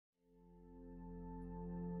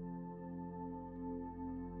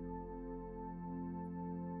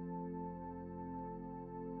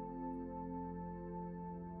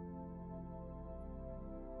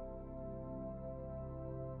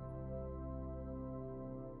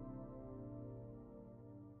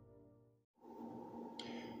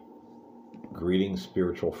Greetings,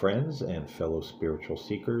 spiritual friends and fellow spiritual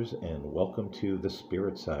seekers, and welcome to The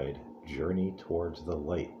Spirit Side, Journey Towards the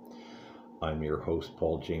Light. I'm your host,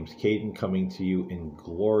 Paul James Caden, coming to you in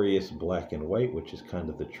glorious black and white, which is kind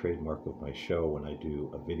of the trademark of my show when I do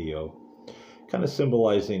a video, kind of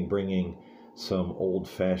symbolizing bringing some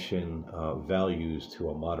old-fashioned values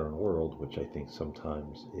to a modern world, which I think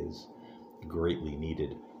sometimes is greatly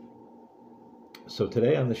needed. So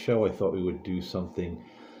today on the show, I thought we would do something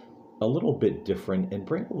a little bit different and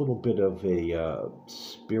bring a little bit of a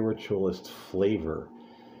spiritualist flavor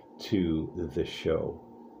to the show.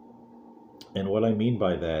 And what I mean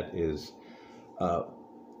by that is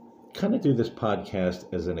kind of do this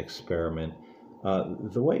podcast as an experiment.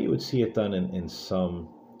 The way you would see it done in some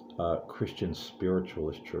Christian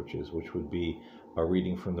spiritualist churches, which would be a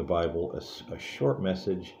reading from the Bible, a short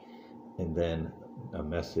message, and then a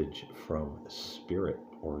message from Spirit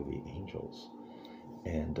or the angels.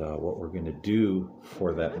 And what we're going to do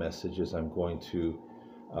for that message is I'm going to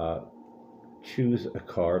choose a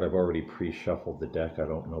card. I've already pre-shuffled the deck. I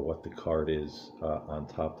don't know what the card is on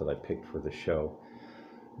top that I picked for the show.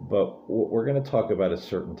 But we're going to talk about a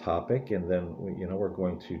certain topic, and then we're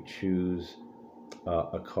going to choose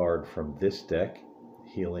a card from this deck,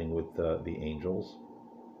 Healing with the Angels,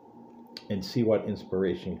 and see what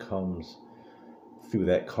inspiration comes through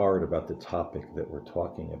that card about the topic that we're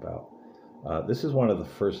talking about. This is one of the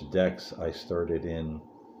first decks I started in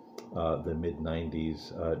the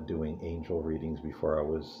mid-90s doing angel readings before I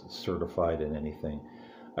was certified in anything.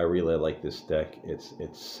 I really like this deck.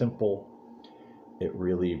 It's simple. It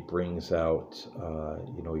really brings out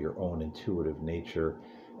your own intuitive nature,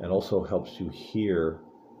 and also helps you hear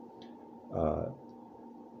the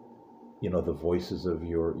voices of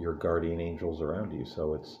your guardian angels around you.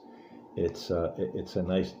 So it's a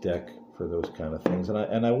nice deck for those kind of things.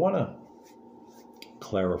 And I want to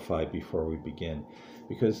clarify before we begin,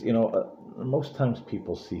 because most times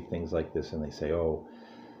people see things like this and they say, "Oh,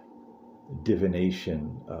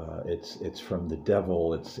 divination, it's from the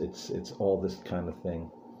devil, it's all this kind of thing."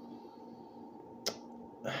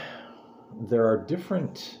 There are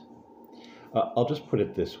different. I'll just put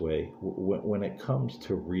it this way: when it comes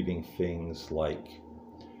to reading things like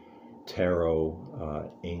tarot,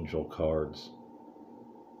 angel cards,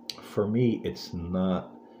 for me, it's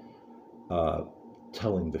not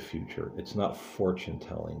telling the future. It's not fortune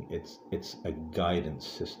telling. It's a guidance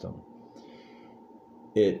system.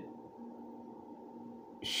 It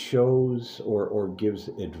shows or gives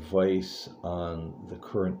advice on the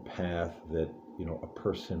current path that a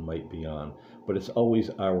person might be on, but it's always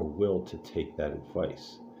our will to take that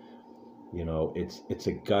advice. It's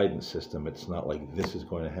a guidance system. It's not like this is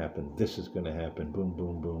going to happen, this is going to happen, boom,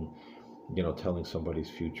 boom, boom. Telling somebody's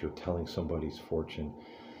future, telling somebody's fortune.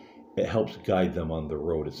 It helps guide them on the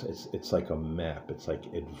road. It's like a map. It's like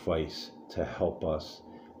advice to help us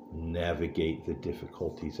navigate the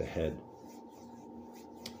difficulties ahead.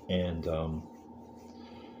 And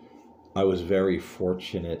I was very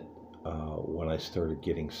fortunate when I started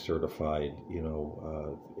getting certified,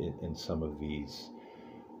 in some of these,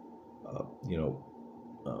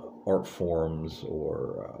 art forms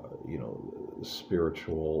or,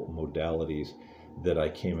 spiritual modalities, that I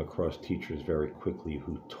came across teachers very quickly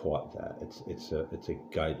who taught that. It's a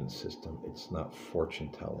guidance system. It's not fortune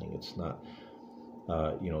telling. It's not,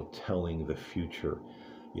 telling the future.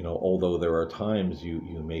 Although there are times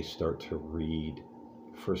you may start to read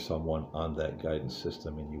for someone on that guidance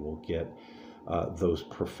system, and you will get those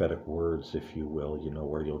prophetic words, if you will,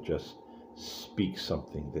 where you'll just speak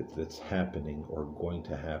something that's happening or going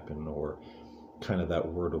to happen, or kind of that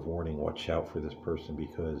word of warning: watch out for this person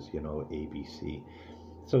because ABC.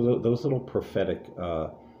 So those little prophetic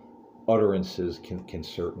utterances can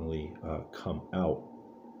certainly come out,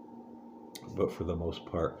 but for the most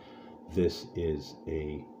part, this is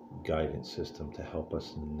a guidance system to help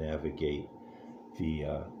us navigate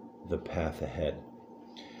the path ahead.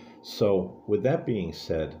 So with that being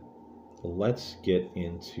said, let's get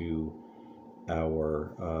into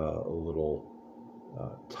our little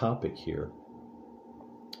topic here.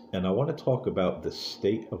 And I want to talk about the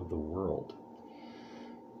state of the world.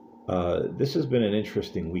 This has been an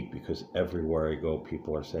interesting week because everywhere I go,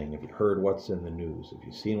 people are saying, "Have you heard what's in the news? Have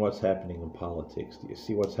you seen what's happening in politics? Do you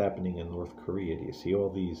see what's happening in North Korea? Do you see all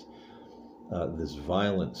this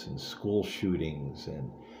violence and school shootings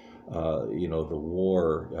and the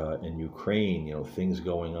war in Ukraine? Things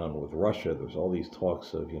going on with Russia. There's all these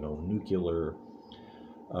talks of nuclear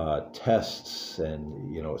tests,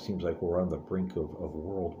 and it seems like we're on the brink of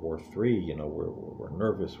World War III. We're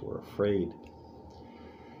nervous, we're afraid."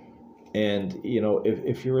 And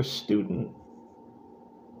if you're a student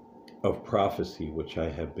of prophecy, which I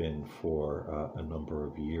have been for a number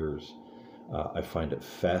of years. I find it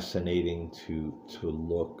fascinating to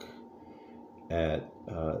look at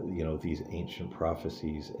these ancient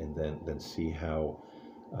prophecies and then see how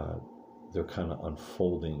they're kind of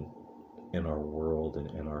unfolding in our world and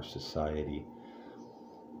in our society.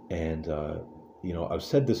 And I've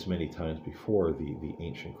said this many times before. The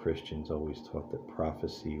ancient Christians always taught that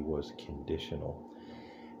prophecy was conditional.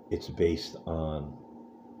 It's based on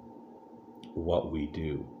what we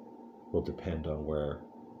do will depend on where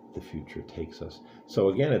the future takes us. So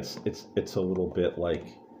again, it's a little bit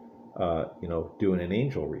like doing an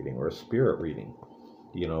angel reading or a spirit reading.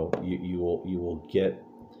 You will get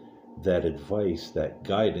that advice, that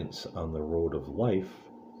guidance on the road of life,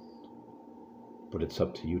 but it's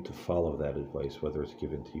up to you to follow that advice, whether it's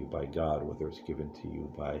given to you by God, whether it's given to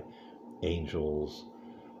you by angels,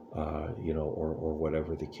 or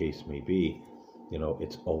whatever the case may be.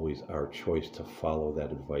 It's always our choice to follow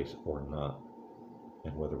that advice or not.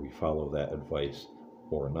 And whether we follow that advice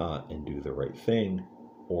or not and do the right thing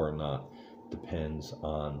or not depends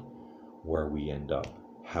on where we end up,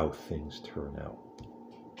 how things turn out.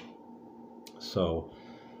 So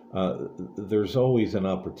there's always an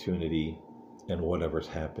opportunity in whatever's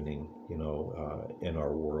happening, in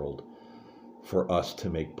our world, for us to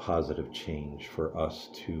make positive change, for us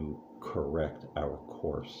to correct our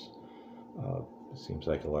course. It seems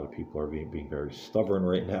like a lot of people are being very stubborn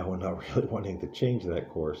right now and not really wanting to change that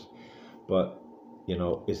course. But,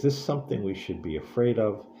 is this something we should be afraid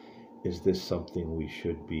of? Is this something we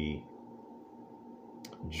should be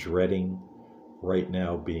dreading right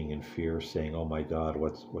now, being in fear, saying, oh my God,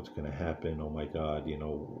 what's going to happen? Oh my God,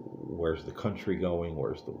 where's the country going?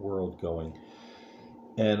 Where's the world going?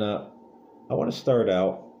 And I want to start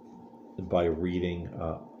out by reading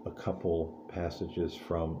a couple passages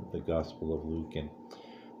from the Gospel of Luke, and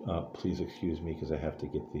please excuse me because I have to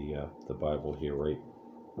get the Bible here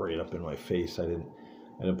right up in my face. I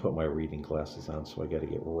didn't put my reading glasses on, so I got to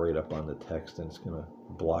get right up on the text, and it's gonna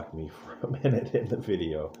block me for a minute in the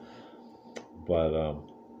video. But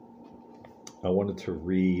I wanted to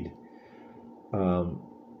read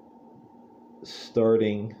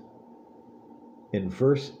starting in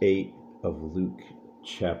verse 8 of Luke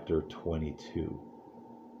chapter 22.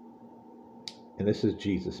 And this is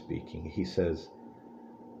Jesus speaking. He says,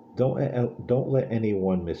 Don't let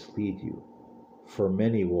anyone mislead you, for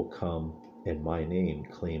many will come in my name,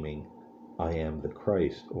 claiming, I am the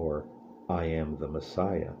Christ, or I am the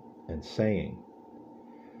Messiah, and saying,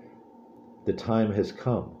 the time has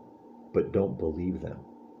come, but don't believe them.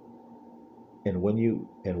 And when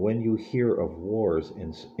you hear of wars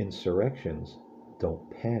and insurrections, don't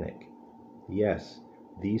panic. Yes,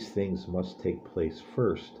 these things must take place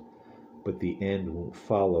first, but the end won't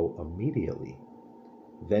follow immediately.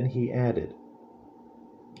 Then he added,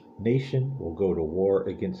 nation will go to war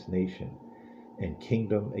against nation, and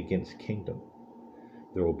kingdom against kingdom.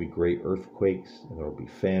 There will be great earthquakes, and there will be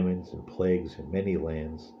famines and plagues in many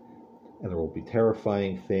lands, and there will be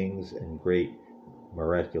terrifying things and great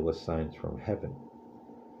miraculous signs from heaven.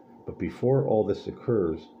 But before all this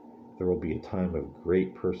occurs, there will be a time of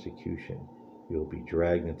great persecution. You will be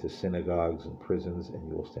dragged into synagogues and prisons, and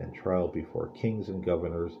you will stand trial before kings and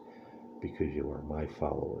governors, because you are my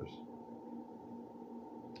followers.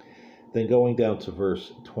 Then going down to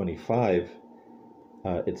verse 25,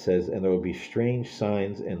 it says, and there will be strange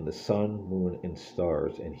signs in the sun, moon, and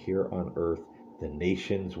stars, and here on earth the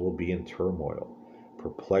nations will be in turmoil,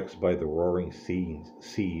 perplexed by the roaring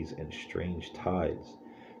seas and strange tides.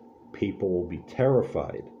 People will be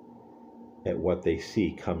terrified at what they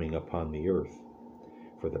see coming upon the earth.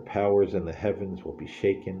 For the powers in the heavens will be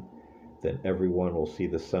shaken. Then everyone will see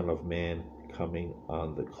the Son of Man coming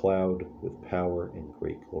on the cloud with power and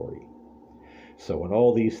great glory. So when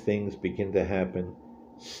all these things begin to happen,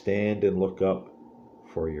 stand and look up,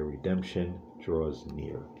 for your redemption draws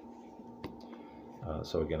near.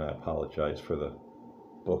 So again, I apologize for the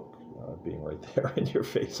book being right there in your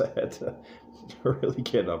face. I had to really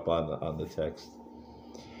get up on the text.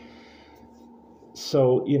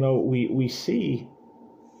 So, we see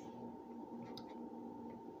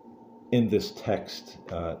in this text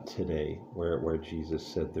today where Jesus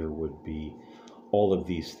said there would be all of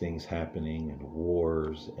these things happening, and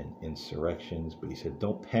wars and insurrections, but he said,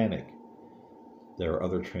 don't panic. There are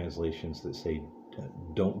other translations that say,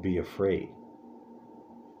 don't be afraid.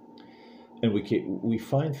 And we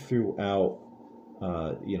find throughout,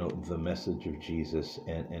 the message of Jesus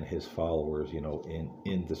and his followers,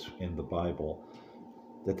 in the Bible,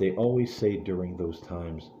 that they always say during those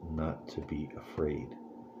times not to be afraid.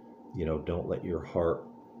 Don't let your heart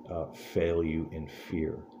fail you in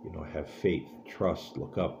fear. You know, have faith, trust,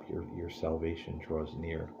 look up. Your salvation draws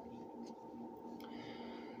near.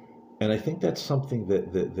 And I think that's something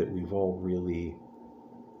that we've all really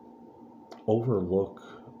overlooked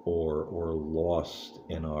or lost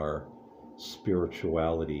in our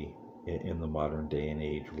spirituality in the modern day and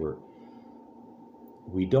age, where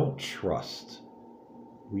we don't trust,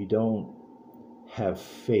 we don't have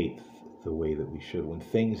faith the way that we should. When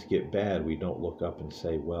things get bad, we don't look up and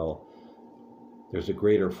say, well, there's a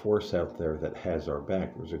greater force out there that has our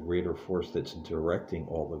back. There's a greater force that's directing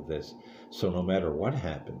all of this. So no matter what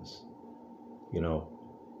happens, you know,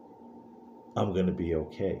 I'm going to be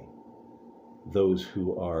okay. Those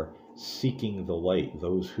who are seeking the light,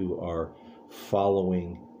 those who are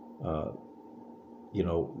following, you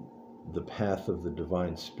know, the path of the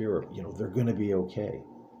divine spirit, you know, they're going to be okay.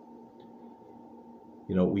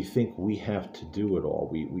 You know, we think we have to do it all.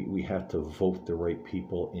 We have to vote the right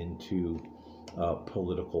people into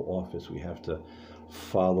political office. We have to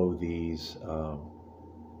follow these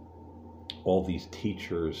all these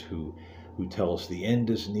teachers who tell us the end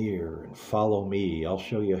is near and follow me. I'll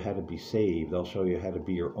show you how to be saved. I'll show you how to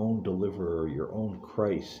be your own deliverer, your own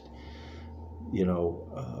Christ. You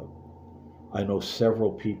know, I know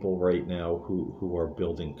several people right now who are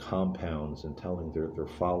building compounds and telling their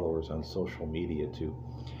followers on social media to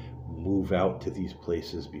move out to these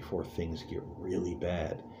places before things get really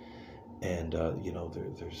bad. And, you know,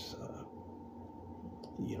 there's,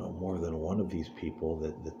 you know, more than one of these people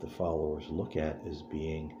that the followers look at as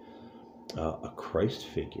being a Christ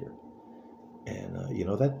figure. And, you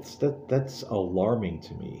know, that's alarming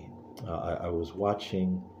to me. I was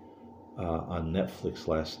watching on Netflix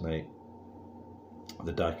last night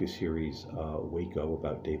the docuseries Waco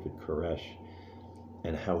about David Koresh,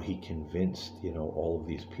 and how he convinced, you know, all of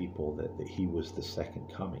these people that he was the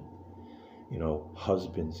second coming. You know,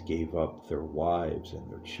 husbands gave up their wives and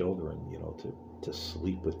their children, you know, to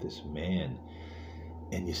sleep with this man.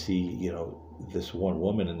 And you see, you know, this one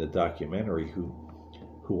woman in the documentary who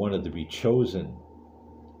wanted to be chosen,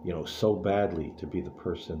 you know, so badly to be the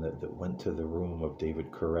person that went to the room of David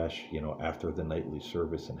Koresh, you know, after the nightly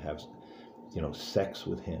service and have, you know, sex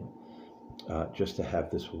with him, just to have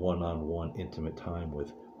this one-on-one intimate time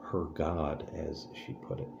with her God, as she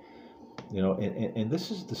put it. You know, and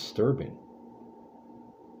this is disturbing,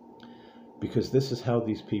 because this is how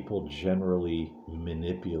these people generally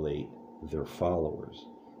manipulate their followers.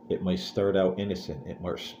 It might start out innocent.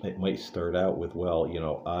 It might start out with, well, you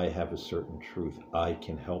know, I have a certain truth. I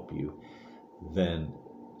can help you. Then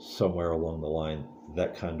somewhere along the line,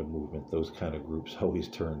 that kind of movement, those kind of groups always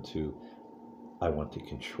turn to, I want to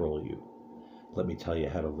control you. Let me tell you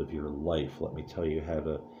how to live your life. Let me tell you how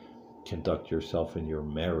to conduct yourself in your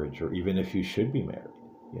marriage, or even if you should be married.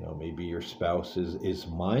 You know, maybe your spouse is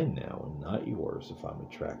mine now and not yours if I'm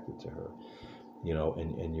attracted to her. You know,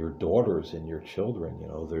 and your daughters and your children, you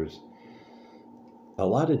know, there's a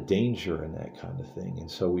lot of danger in that kind of thing. And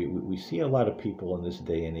so we see a lot of people in this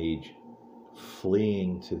day and age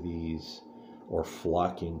fleeing to these, or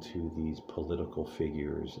flocking to these political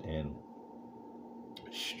figures and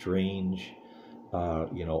strange,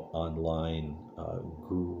 you know, online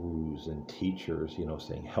gurus and teachers, you know,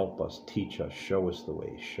 saying, help us, teach us, show us the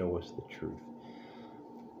way, show us the truth.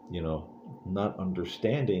 You know, not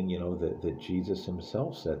understanding, you know, that Jesus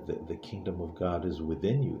himself said that the kingdom of God is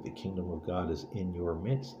within you. The kingdom of God is in your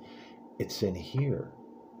midst. It's in here.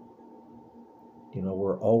 You know,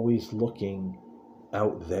 we're always looking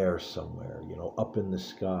out there somewhere, you know, up in the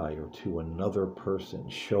sky, or to another person.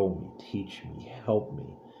 Show me, teach me, help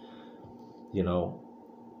me. You know,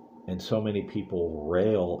 and so many people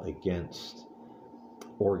rail against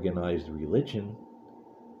organized religion,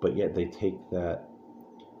 but yet they take that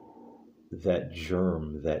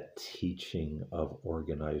germ, that teaching of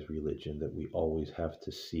organized religion, that we always have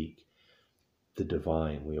to seek the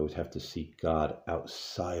divine, we always have to seek God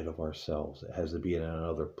outside of ourselves. It has to be in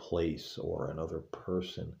another place or another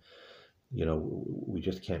person. You know, we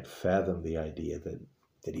just can't fathom the idea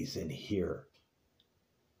that he's in here.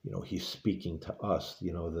 You know, he's speaking to us.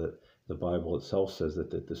 You know, the Bible itself says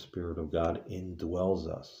that the Spirit of God indwells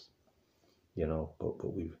us. You know,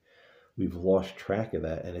 but we've lost track of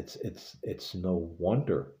that, and it's no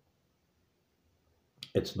wonder.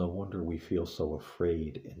 It's no wonder we feel so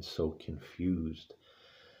afraid and so confused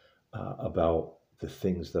about the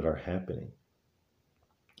things that are happening,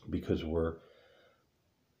 because we're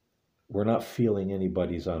not feeling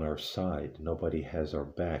anybody's on our side. Nobody has our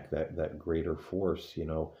back. That greater force, you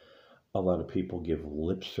know. A lot of people give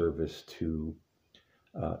lip service to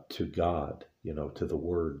God, you know, to the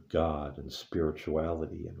word God and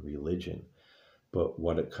spirituality and religion. But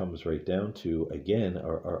what it comes right down to again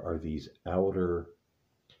are these outer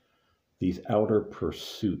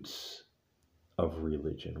pursuits of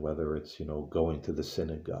religion, whether it's, going to the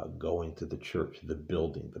synagogue, going to the church, the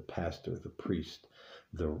building, the pastor, the priest,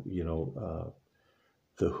 the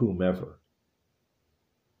whomever.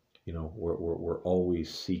 We're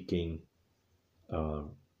always seeking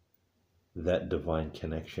um, that divine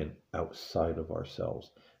connection outside of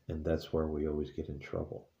ourselves, and that's where we always get in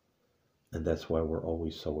trouble. And that's why we're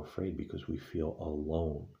always so afraid, because we feel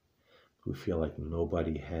alone. We feel like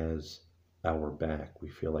nobody has our back. We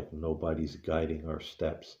feel like nobody's guiding our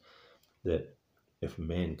steps. That if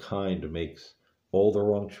mankind makes all the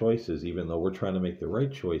wrong choices, even though we're trying to make the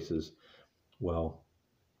right choices, well,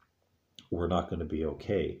 we're not going to be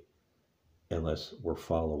okay unless we're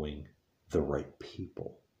following the right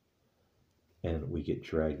people. And we get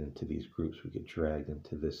dragged into these groups. We get dragged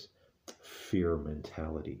into this fear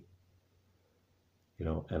mentality.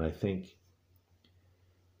 And I think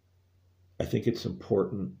it's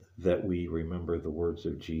important that we remember the words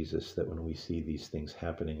of Jesus, that when we see these things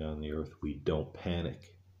happening on the earth, we don't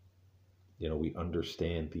panic. We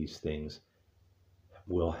understand these things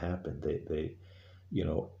will happen. They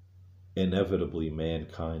inevitably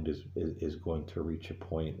mankind is going to reach a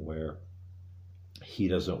point where he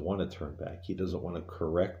doesn't want to turn back. He doesn't want to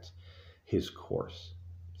correct his course.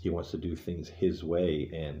 He wants to do things his way.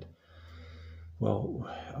 And, well,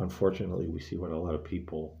 unfortunately, we see what a lot of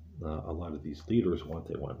people, a lot of these leaders want.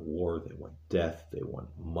 They want war, they want death, they want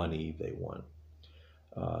money, they want,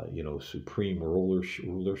 supreme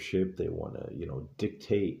rulership. They want to,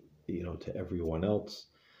 dictate, to everyone else.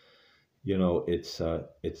 It's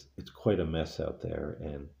quite a mess out there.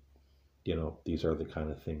 And, these are the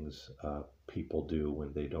kind of things people do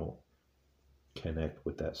when they don't connect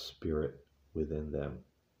with that spirit within them,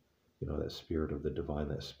 that spirit of the divine,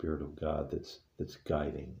 that spirit of God that's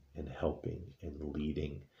guiding and helping and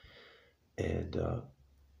leading and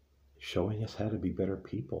showing us how to be better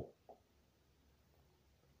people.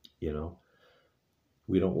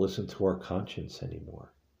 We don't listen to our conscience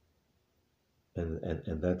anymore,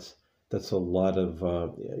 and that's a lot of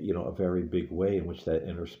a very big way in which that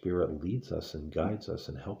inner spirit leads us and guides us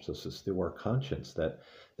and helps us is through our conscience, that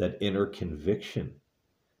inner conviction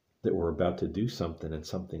that we're about to do something, and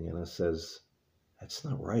something in us says, that's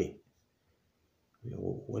not right.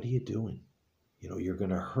 What are you doing? You're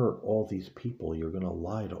going to hurt all these people. You're going to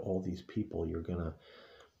lie to all these people. You're going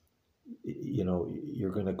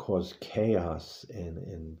to cause chaos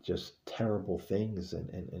and just terrible things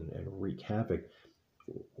and wreak havoc.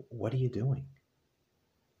 What are you doing?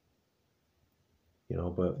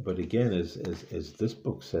 But again, as this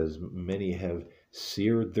book says, many have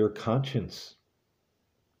seared their conscience.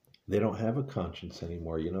 They don't have a conscience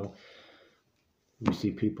anymore. We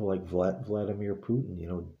see people like Vladimir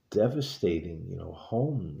Putin, devastating,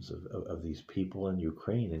 homes of these people in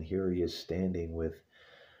Ukraine. And here he is standing with,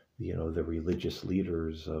 the religious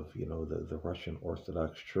leaders of, the Russian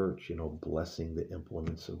Orthodox Church, blessing the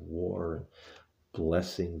implements of war and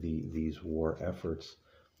blessing these war efforts.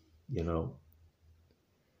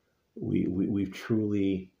 We've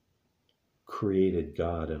truly created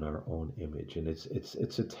God in our own image. And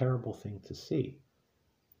it's a terrible thing to see.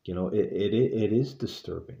 It is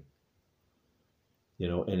disturbing,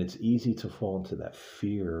 and it's easy to fall into that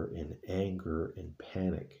fear and anger and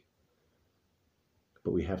panic.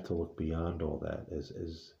 But we have to look beyond all that,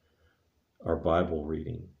 as our Bible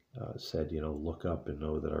reading said, look up and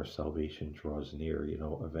know that our salvation draws near.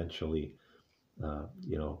 Eventually,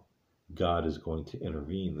 God is going to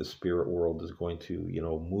intervene. The spirit world is going to,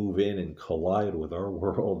 move in and collide with our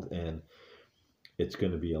world. And it's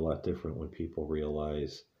going to be a lot different when people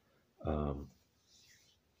realize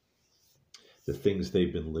the things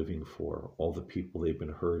they've been living for, all the people they've been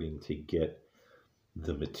hurting to get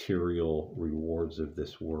the material rewards of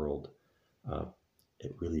this world,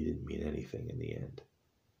 it really didn't mean anything in the end.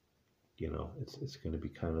 It's going to be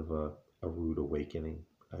kind of a rude awakening,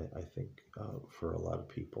 I think, for a lot of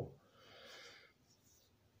people.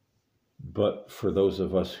 But for those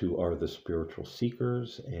of us who are the spiritual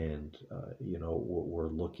seekers and, we're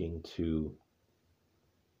looking to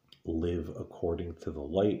live according to the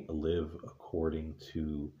light, live according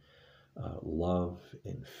to love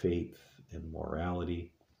and faith and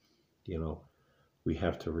morality, we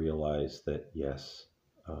have to realize that, yes,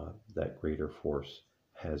 that greater force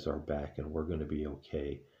has our back, and we're going to be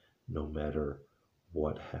okay no matter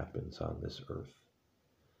what happens on this earth.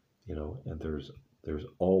 And there's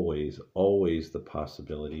always the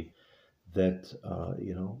possibility that,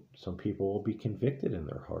 some people will be convicted in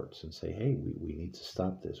their hearts and say, hey, we need to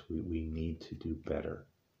stop this. We need to do better.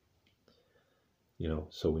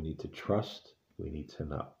 So we need to trust. We need to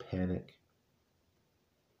not panic.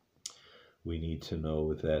 We need to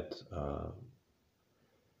know that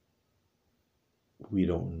we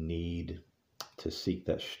don't need to seek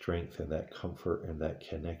that strength and that comfort and that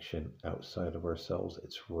connection outside of ourselves.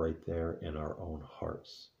 It's right there in our own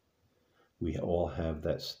hearts. We all have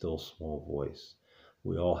that still small voice.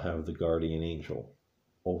 We all have the guardian angel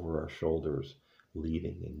over our shoulders,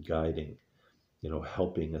 leading and guiding,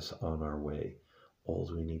 helping us on our way. All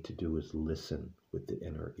we need to do is listen with the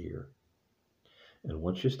inner ear. And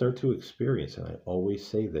once you start to experience, and I always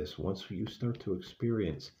say this, once you start to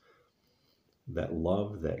experience that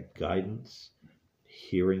love, that guidance,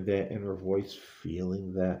 hearing that inner voice,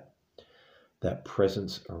 feeling that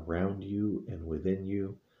presence around you and within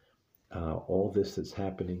you, all this that's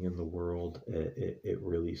happening in the world, it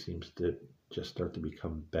really seems to just start to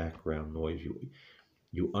become background noise.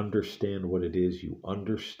 You understand what it is, you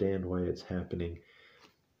understand why it's happening,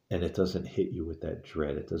 and it doesn't hit you with that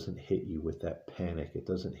dread. It doesn't hit you with that panic. It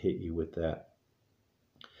doesn't hit you with that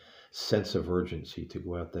sense of urgency to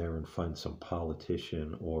go out there and find some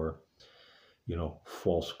politician or,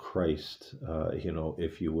 false Christ,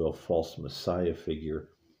 if you will, false Messiah figure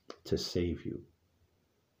to save you.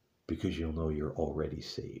 Because you'll know you're already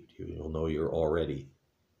saved. You'll know you're already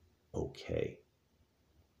okay.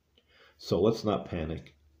 So let's not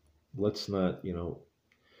panic. Let's not,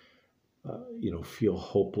 feel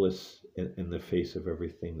hopeless in the face of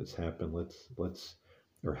everything that's happened. Let's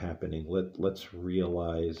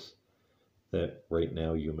realize that right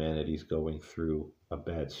now humanity's going through a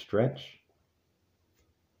bad stretch.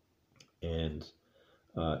 And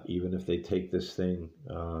even if they take this thing,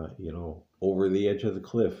 over the edge of the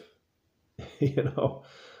cliff, you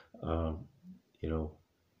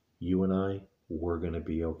and I, we're going to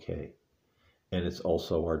be okay. And it's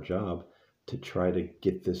also our job to try to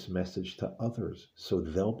get this message to others so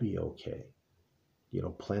they'll be okay.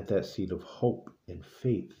 Plant that seed of hope and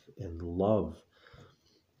faith and love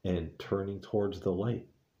and turning towards the light.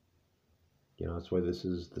 That's why this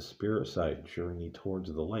is the spirit side, journey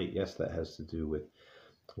towards the light. Yes, that has to do with,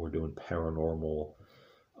 we're doing paranormal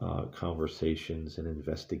conversations and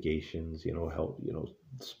investigations, help,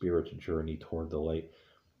 spirit's journey toward the light,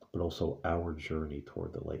 but also our journey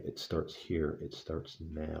toward the light. It starts here. It starts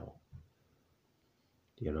now.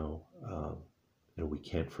 And we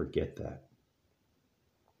can't forget that.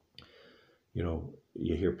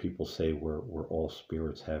 You hear people say we're all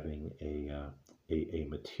spirits having a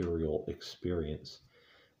material experience,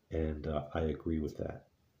 and I agree with that.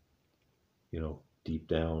 Deep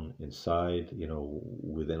down inside,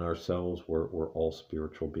 within ourselves, we're all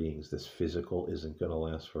spiritual beings. This physical isn't going to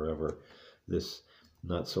last forever. This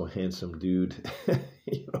not so handsome dude,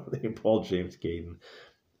 named Paul James Caden,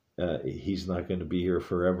 he's not going to be here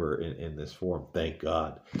forever in this form, thank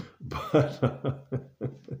God. But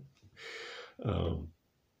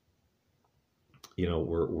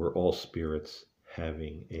we're all spirits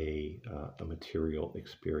having a material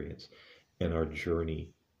experience, and our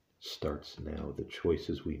journey starts now. The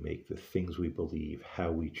choices we make, the things we believe,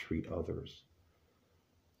 how we treat others,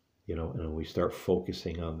 and when we start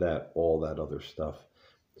focusing on that, all that other stuff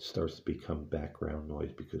starts to become background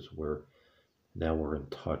noise, because we're in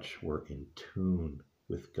touch, we're in tune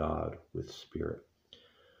with God, with spirit.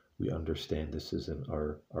 We understand this isn't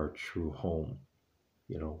our true home.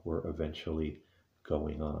 We're eventually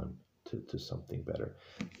going on to something better.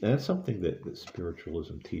 And that's something that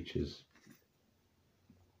spiritualism teaches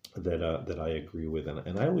that I agree with,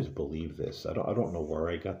 and I always believe this. I don't know where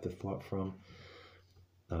I got the thought from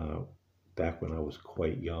back when I was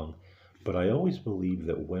quite young, but I always believe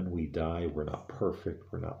that when we die, we're not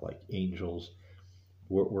perfect. We're not like angels.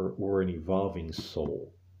 We're an evolving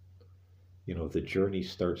soul. The journey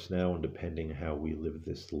starts now, and depending how we live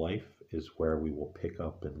this life is where we will pick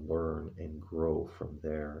up and learn and grow from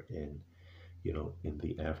there in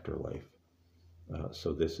the afterlife.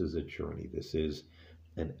 So this is a journey. This is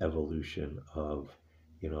an evolution of,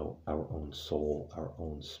 our own soul, our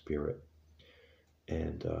own spirit.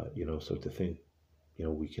 And, so to think,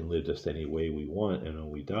 we can live just any way we want, and when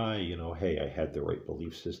we die, hey, I had the right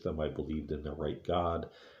belief system. I believed in the right God.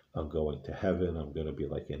 I'm going to heaven. I'm going to be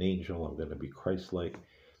like an angel. I'm going to be Christ-like.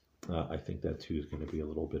 I think that too is going to be a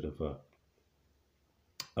little bit of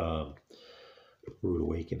a rude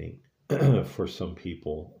awakening for some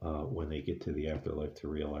people when they get to the afterlife, to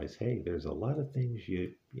realize, hey, there's a lot of things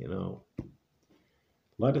you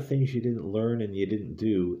didn't learn and you didn't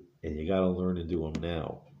do, and you got to learn and do them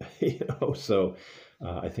now. So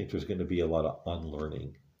I think there's going to be a lot of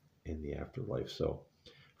unlearning in the afterlife. So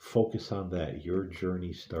focus on that. Your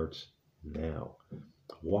journey starts now.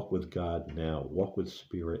 Walk with God now. Walk with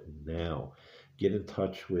Spirit now. Get in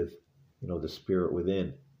touch with, the Spirit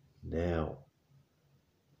within now.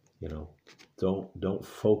 Don't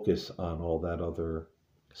focus on all that other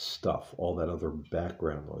stuff, all that other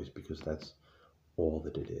background noise, because that's all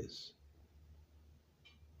that it is.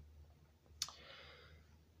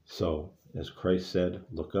 So, as Christ said,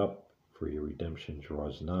 look up, for your redemption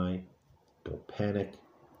draws nigh. Don't panic.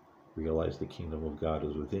 Realize the kingdom of God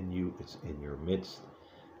is within you. It's in your midst.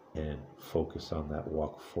 And focus on that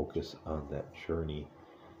walk. Focus on that journey.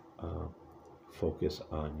 Focus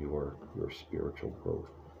on your spiritual growth.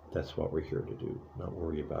 That's what we're here to do. Not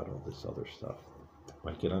worry about all this other stuff. It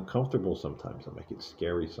might get uncomfortable sometimes. It might get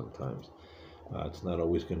scary sometimes. It's not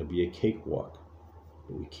always going to be a cakewalk.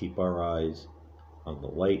 But we keep our eyes on the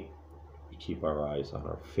light. We keep our eyes on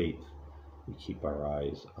our faith. We keep our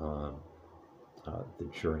eyes on the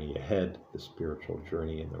journey ahead, the spiritual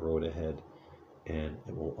journey and the road ahead, and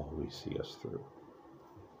it will always see us through.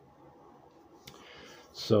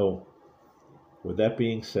 So, with that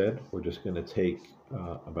being said, we're just going to take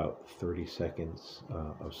about 30 seconds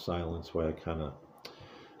of silence while I kind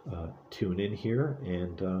of tune in here,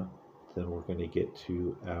 and then we're going to get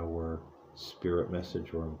to our spirit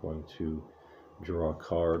message, where I'm going to draw a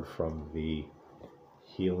card from the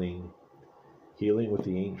Healing with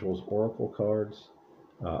the Angels Oracle cards.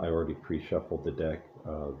 I already pre-shuffled the deck,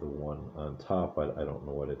 the one on top. I don't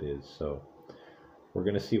know what it is, so we're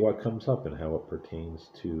going to see what comes up and how it pertains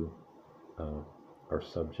to our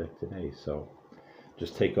subject today. So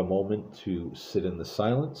just take a moment to sit in the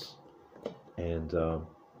silence, and I'm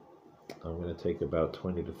going to take about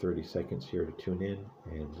 20 to 30 seconds here to tune in,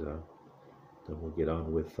 and then we'll get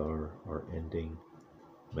on with our ending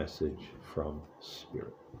message from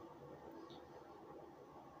Spirit.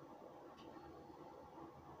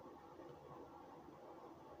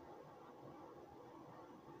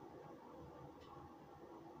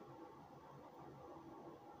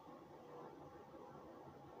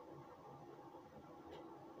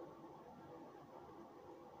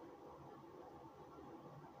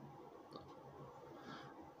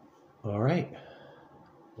 All right,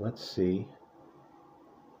 let's see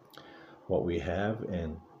what we have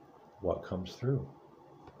and what comes through.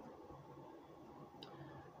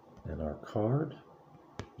 And our card,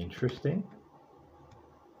 interesting,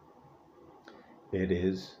 it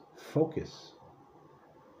is focus.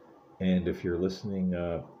 And if you're listening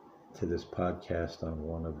to this podcast on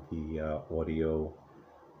one of the audio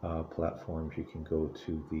platforms, you can go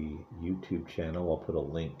to the YouTube channel. I'll put a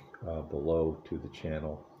link below to the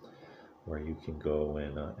channel where you can go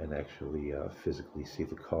and actually physically see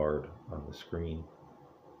the card on the screen.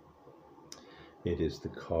 It is the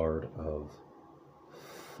card of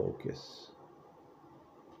focus.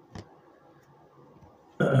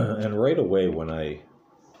 And right away when I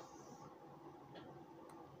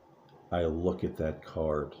look at that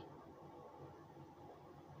card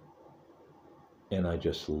and I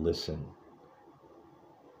just listen,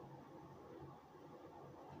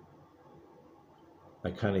 I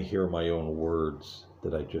kind of hear my own words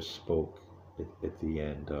that I just spoke at the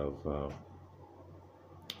end of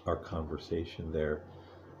our conversation there,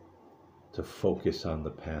 to focus on the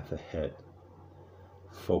path ahead,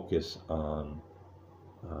 focus on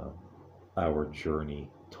our journey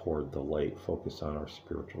toward the light, focus on our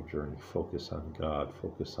spiritual journey, focus on God,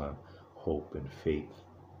 focus on hope and faith.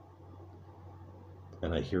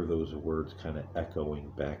 And I hear those words kind of echoing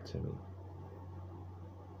back to me.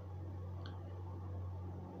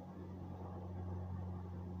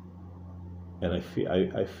 And I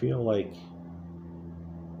feel like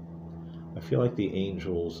the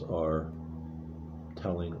angels are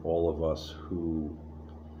telling all of us who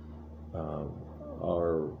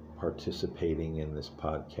are participating in this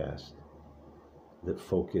podcast that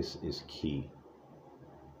focus is key,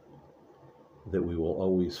 that we will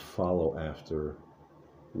always follow after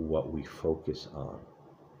what we focus on.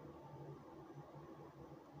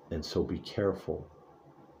 And so be careful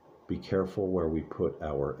where we put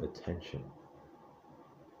our attention.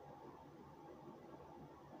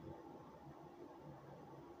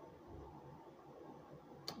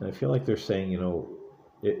 And I feel like they're saying,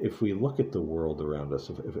 if we look at the world around us,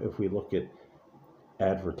 if we look at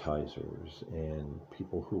advertisers and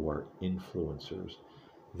people who are influencers,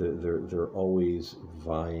 they're always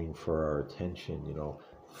vying for our attention.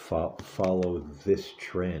 Follow this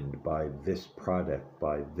trend, buy this product,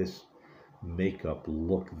 buy this makeup,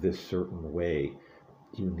 look this certain way.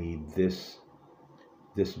 You need this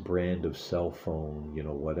brand of cell phone,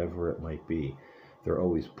 whatever it might be. They're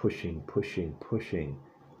always pushing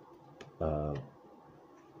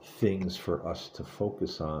things for us to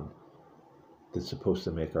focus on, that's supposed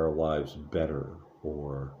to make our lives better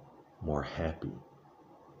or more happy.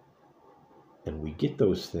 And we get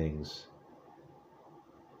those things,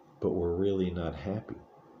 but we're really not happy.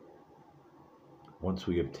 Once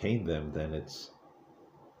we obtain them,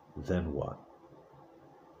 then what?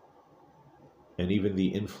 And even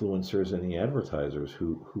the influencers and the advertisers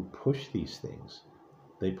who push these things,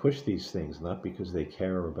 they push these things not because they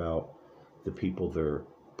care about the people they're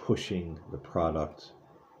pushing the product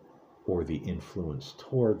or the influence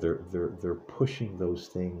toward. They're pushing those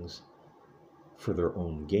things for their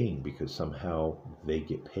own gain because somehow they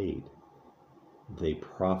get paid. They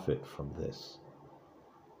profit from this.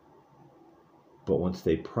 But once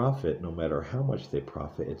they profit, no matter how much they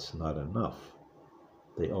profit, it's not enough.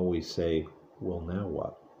 They always say, well, now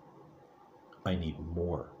what? I need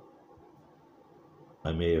more.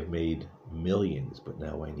 I may have made millions, but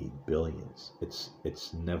now I need billions.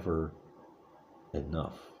 It's never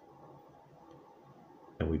enough.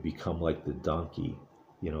 And we become like the donkey,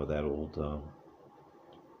 that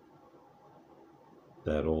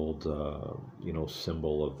old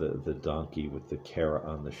symbol of the donkey with the carrot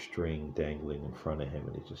on the string dangling in front of him,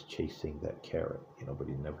 and he's just chasing that carrot, but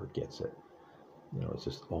he never gets it. It's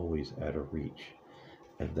just always out of reach.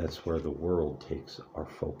 And that's where the world takes our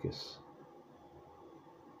focus.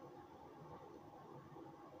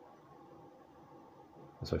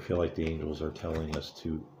 And so I feel like the angels are telling us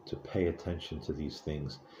to pay attention to these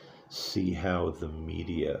things, see how the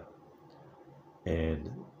media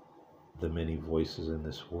and the many voices in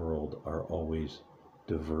this world are always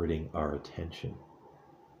diverting our attention.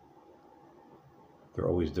 They're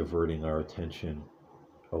always diverting our attention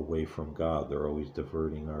away from God. They're always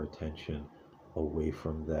diverting our attention away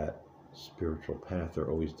from that spiritual path. They're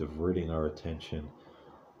always diverting our attention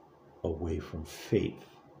away from faith.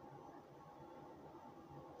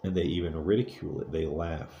 And they even ridicule it. They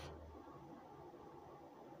laugh.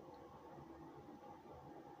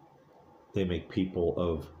 They make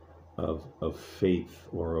people of faith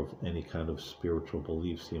or of any kind of spiritual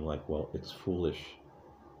belief seem like, well, it's foolish.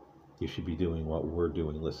 You should be doing what we're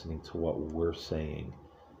doing, listening to what we're saying,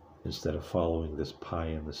 instead of following this pie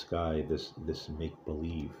in the sky, this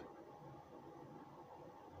make-believe.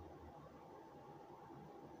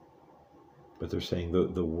 But they're saying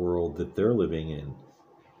the world that they're living in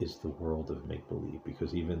is the world of make-believe,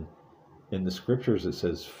 because even in the scriptures it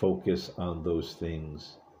says focus on those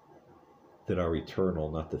things that are eternal,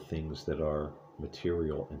 not the things that are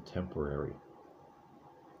material and temporary.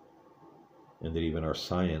 And that even our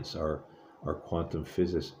science, our quantum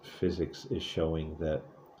physics is showing that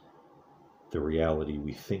the reality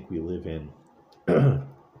we think we live in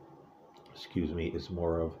is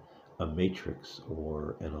more of a matrix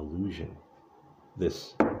or an illusion.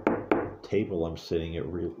 This table I'm sitting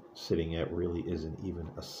at really isn't even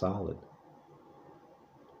a solid.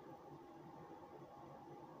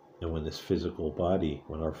 And when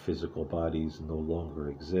when our physical bodies no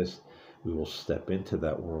longer exist, we will step into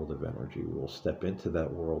that world of energy. We will step into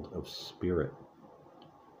that world of spirit.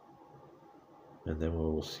 And then we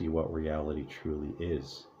will see what reality truly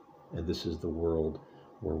is. And this is the world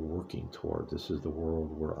we're working toward. This is the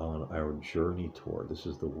world we're on our journey toward. This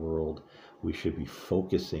is the world we should be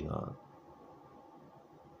focusing on.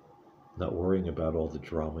 Not worrying about all the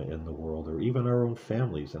drama in the world or even our own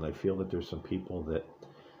families. And I feel that there's some people that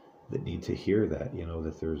need to hear that,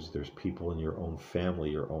 that there's people in your own family,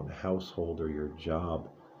 your own household, or your job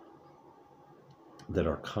that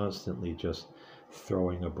are constantly just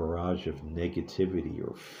throwing a barrage of negativity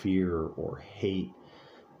or fear or hate,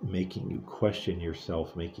 making you question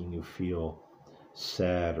yourself, making you feel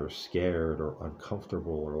sad or scared or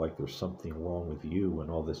uncomfortable or like there's something wrong with you, and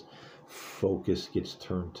all this focus gets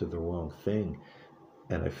turned to the wrong thing.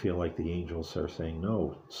 And I feel like the angels are saying,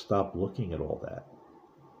 no, stop looking at all that.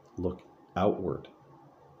 Look outward.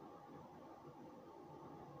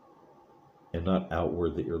 And not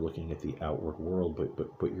outward that you're looking at the outward world,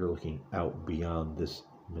 but you're looking out beyond this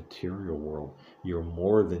material world. You're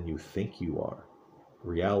more than you think you are.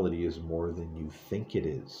 Reality is more than you think it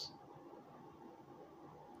is.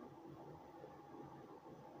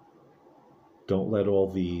 Don't let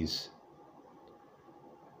all these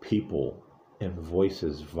people and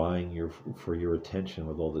voices vying for your attention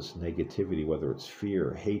with all this negativity, whether it's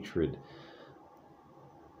fear, hatred,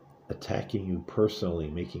 attacking you personally,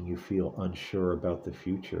 making you feel unsure about the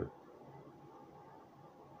future.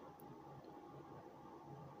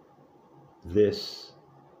 This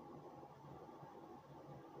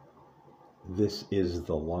is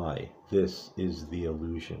the lie. This is the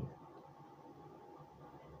illusion.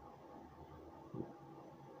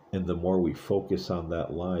 And the more we focus on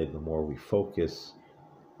that lie, the more we focus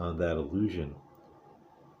on that illusion,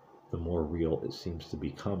 the more real it seems to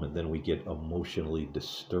become. And then we get emotionally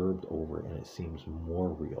disturbed over it, and it seems more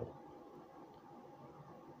real.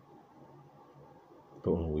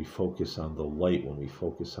 But when we focus on the light, when we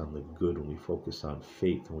focus on the good, when we focus on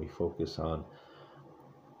faith, when we focus on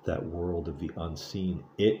that world of the unseen,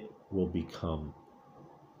 it will become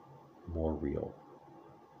more real.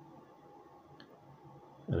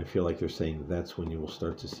 And I feel like they're saying that's when you will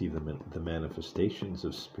start to see the manifestations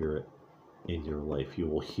of spirit in your life. You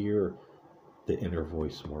will hear the inner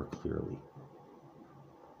voice more clearly.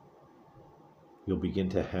 You'll begin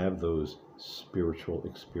to have those spiritual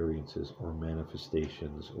experiences or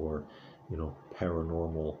manifestations or,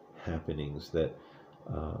 paranormal happenings that,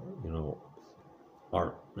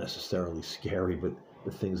 aren't necessarily scary, but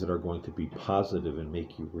the things that are going to be positive and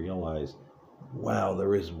make you realize, wow,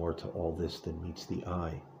 there is more to all this than meets the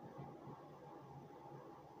eye.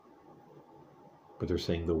 But they're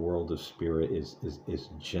saying the world of spirit is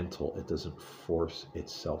gentle. It doesn't force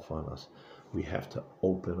itself on us. We have to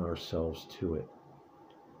open ourselves to it,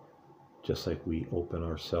 just like we open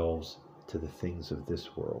ourselves to the things of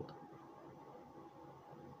this world.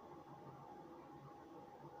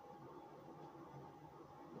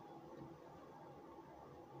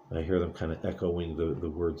 I hear them kind of echoing the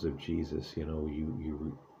words of Jesus.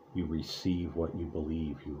 You receive what you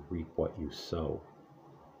believe, you reap what you sow.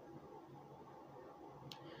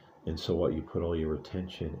 And so what you put all your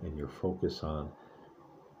attention and your focus on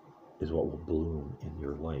is what will bloom in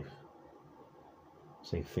your life.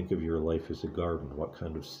 Saying, think of your life as a garden. What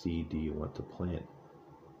kind of seed do you want to plant?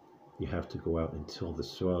 You have to go out and till the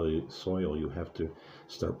soil. You have to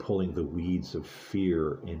start pulling the weeds of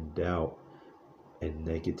fear and doubt and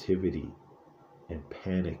negativity and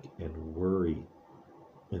panic and worry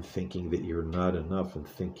and thinking that you're not enough and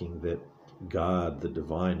thinking that God, the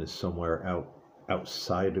divine, is somewhere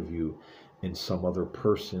outside of you in some other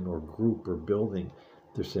person or group or building.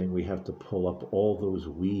 They're saying we have to pull up all those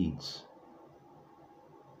weeds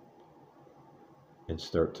and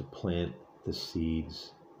start to plant the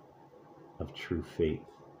seeds of true faith,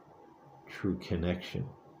 true connection,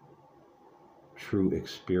 true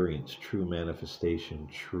experience, true manifestation,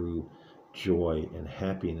 true joy and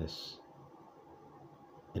happiness,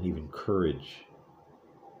 and even courage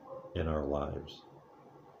in our lives.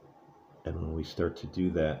 And when we start to do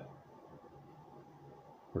that,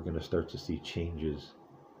 we're going to start to see changes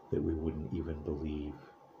that we wouldn't even believe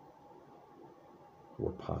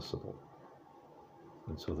were possible.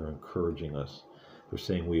 And so they're encouraging us. They're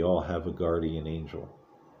saying we all have a guardian angel.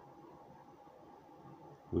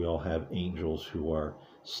 We all have angels who are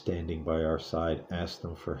standing by our side. Ask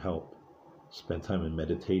them for help. Spend time in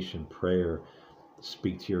meditation, prayer.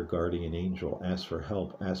 Speak to your guardian angel. Ask for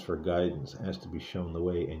help. Ask for guidance. Ask to be shown the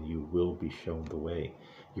way, and you will be shown the way.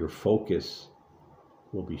 Your focus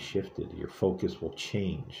will be shifted. Your focus will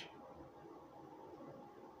change.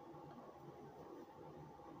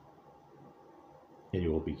 And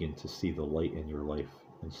you will begin to see the light in your life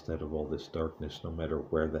instead of all this darkness, no matter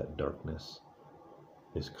where that darkness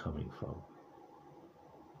is coming from.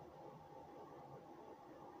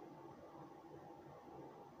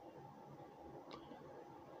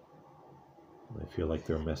 I feel like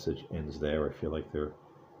their message ends there. I feel like they're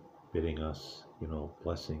bidding us,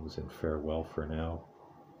 blessings and farewell for now.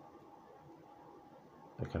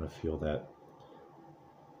 I kind of feel that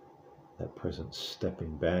presence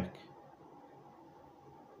stepping back.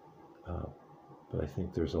 But I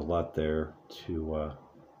think there's a lot there to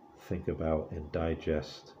think about and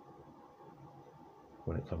digest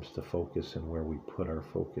when it comes to focus and where we put our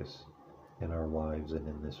focus in our lives and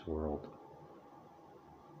in this world.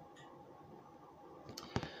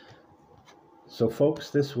 So folks,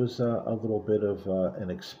 this was a little bit of an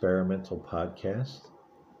experimental podcast.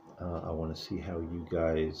 I want to see how you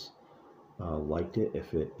guys liked it,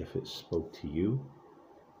 if it spoke to you.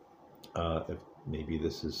 If maybe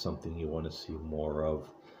this is something you want to see more of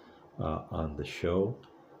on the show.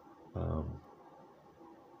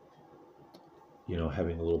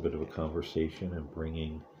 Having a little bit of a conversation and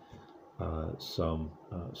bringing some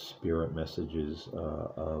spirit messages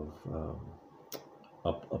of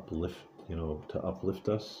uplift, to uplift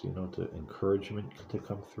us, to encouragement to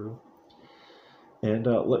come through. And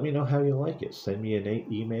let me know how you like it. Send me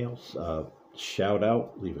an email, shout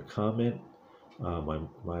out, leave a comment.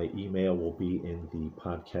 My email will be in the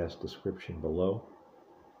podcast description below.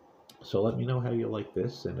 So let me know how you like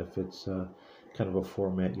this, and if it's kind of a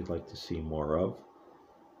format you'd like to see more of.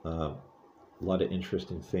 A lot of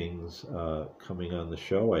interesting things coming on the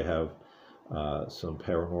show. I have some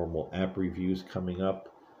paranormal app reviews coming up,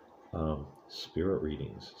 spirit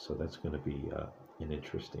readings. So that's going to be an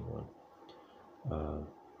interesting one.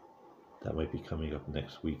 That might be coming up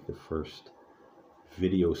next week, the first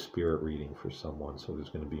video spirit reading for someone. So there's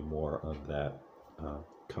going to be more on that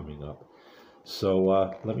coming up. So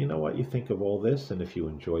let me know what you think of all this, and if you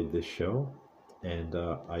enjoyed this show. And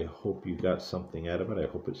I hope you got something out of it.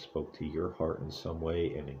 I hope it spoke to your heart in some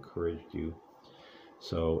way and encouraged you.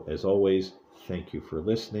 So as always, thank you for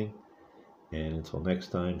listening. And until next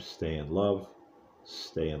time, stay in love,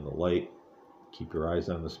 stay in the light, keep your eyes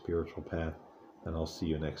on the spiritual path, and I'll see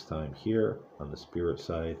you next time here on the Spirit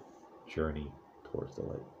Side Journey Towards the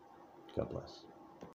Light. God bless.